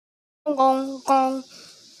Gong gong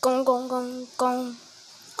gong gong gong gong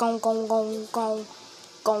gong gong gong gong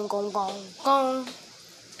gong gong gong gong.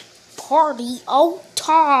 Party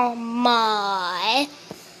O-Tuma.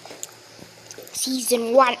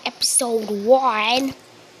 Season 1, Episode 1.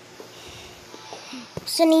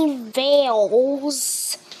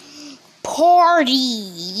 Sunnyvale's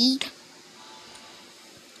party.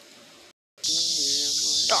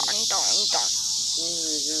 Dun dun dun.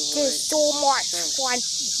 There's so much fun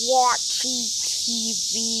watching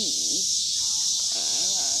TV.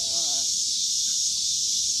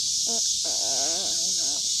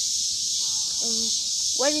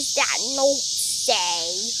 What does that note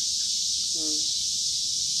say?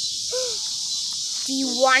 Do you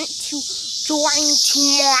want to join to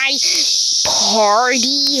my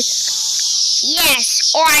party?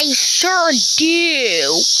 Yes, I sure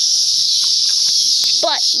do.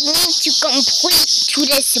 But you need to complete to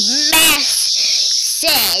this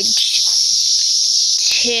message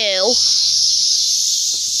to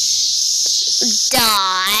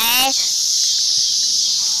die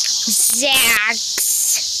Zax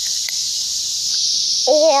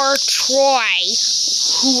or Troy,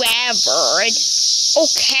 whoever.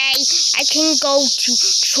 Okay, I can go to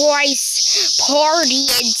Troy's party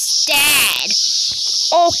instead.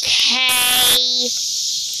 Okay.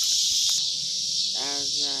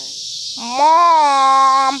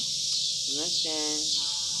 Mom! Listen.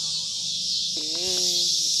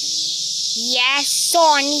 Yes,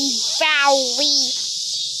 Sunnyvale.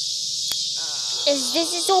 Is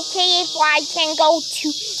this okay if I can go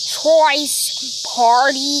to Troy's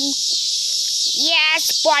party?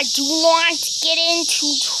 Yes, but do not get into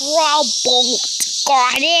trouble.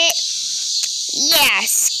 Got it?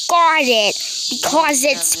 Yes, got it. Because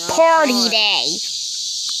it's party day.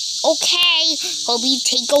 Okay, hope you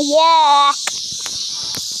take a walk.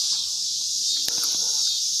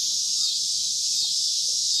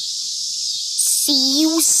 See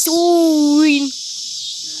you soon.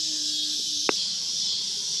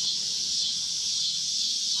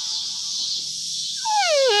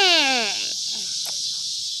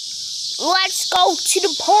 Let's go to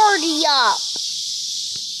the party up.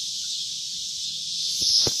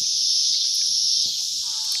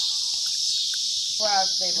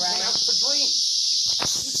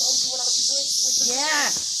 Yeah,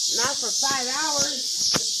 not for 5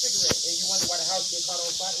 hours. And you wonder why the house get caught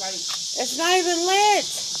on fire? Like, It's not even lit.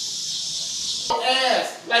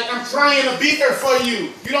 ass. Like, I'm trying to be there for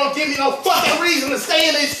you. You don't give me no fucking reason to stay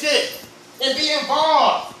in this shit and be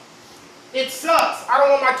involved. It sucks. I don't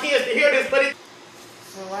want my kids to hear this, but it.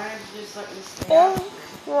 So why don't you just let me stay out?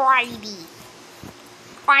 Alrighty.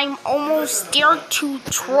 I'm almost there to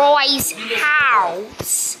Troy's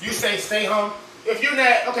house. You say stay home. If you're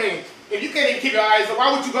not, okay, if you can't even keep your eyes open,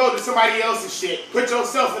 why would you go to somebody else's shit? Put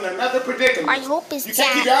yourself in another predicament. I hope it's you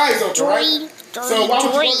can't keep your eyes open, right? So why would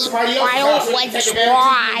you go to somebody else's house and take advantage of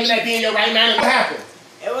you not being your right man and what happened?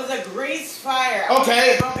 It was a grease fire.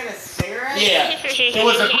 Okay. Smoking a cigarette? Yeah. It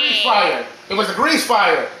was a grease fire. It was a grease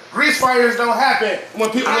fire. Grease fires don't happen when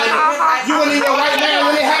people you weren't even right man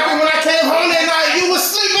when it happened when I came home that night. You was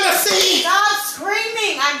sleeping a seat. Stop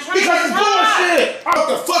screaming. I'm trying Because to it's talk. bullshit. I'm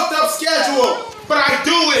the fucked up schedule. But I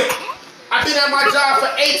do it. I've been at my job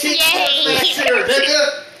for 18 years last year,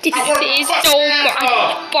 nigga. This is so much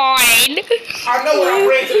fun. I know what I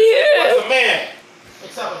bring to the table as a man.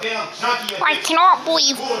 Except a damn junkie. I cannot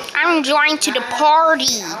believe I'm joining to the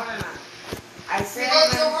party. I said, Go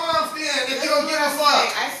to your moms then, if you don't give a fuck.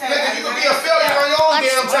 I said, Nigga, you can be a failure on your own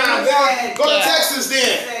damn time. Go to Texas I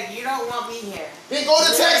then. said, you don't want me here. Then go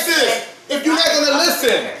to Texas. If you're not gonna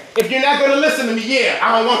listen. If you're not gonna listen to me, yeah,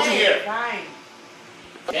 I don't want you here. Fine.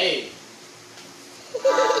 Hey. You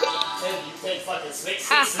take fucking sleeping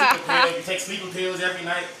pills. You take sleeping pills every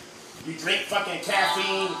night. You drink fucking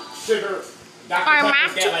caffeine, sugar. I'm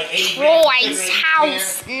at Troy's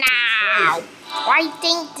house now. I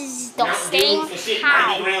think this is the same shit, 90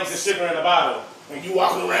 house. grams of sugar in a bottle. And you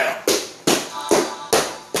walking around.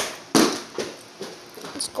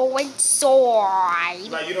 Let's go inside.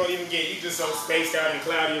 Like you don't even get, you just so spaced out and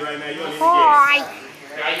cloudy right now. You don't even Hi. get it.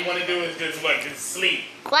 All you want to do is just what? Just sleep.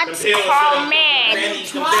 Let's Them pills come them in Xannies-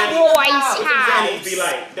 to them Xannies- Troy's Them Xannies house be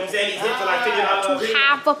like, them Xannies hit for like $50 a to pill.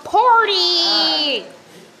 have a party.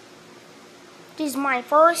 This is my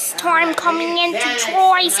first time coming into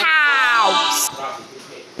Troy's house.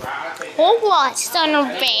 Hola,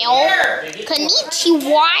 Sunnyvale.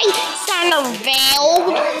 Konnichiwa,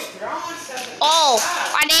 Sunnyvale. Oh,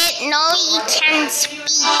 I didn't know you can speak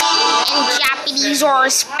in Japanese or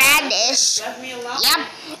Spanish. Yep,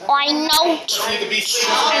 I know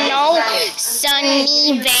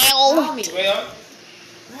Sunnyvale.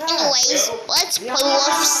 Anyways, let's play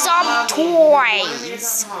with some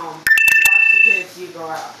toys. Watch the kids, you go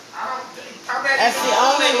out. That's the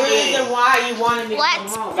only reason why you wanted me to come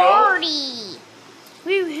Let's home. party.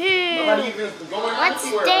 Woohoo! Let's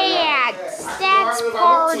dance. Dance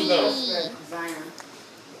party.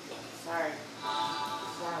 Sorry.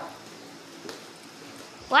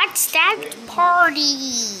 Let's dance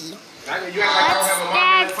party. Let's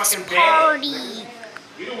dance party.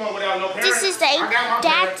 This is a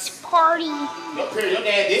dance party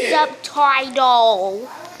subtitle.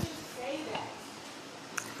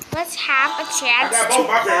 Let's have a chance to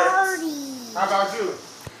party. How about you?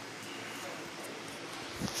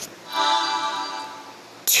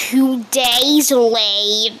 2 days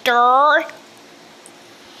later.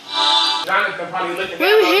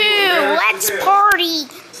 Woohoo! Let's party!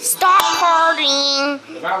 Stop partying!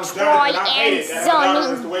 Troy and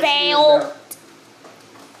Sunnyvale.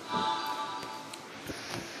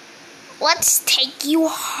 Let's take you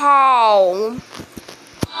home.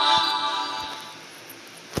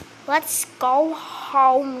 Let's go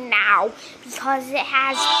home now because it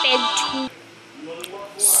has been too.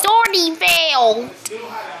 Sunnyvale.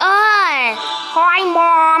 Hi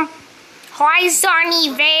Mom. Hi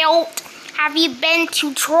Sunnyvale. Have you been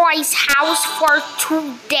to Troy's house for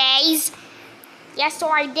 2 days? Yes,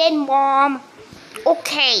 I did, Mom.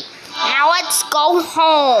 Okay, now let's go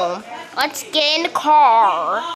home. Let's get in the car.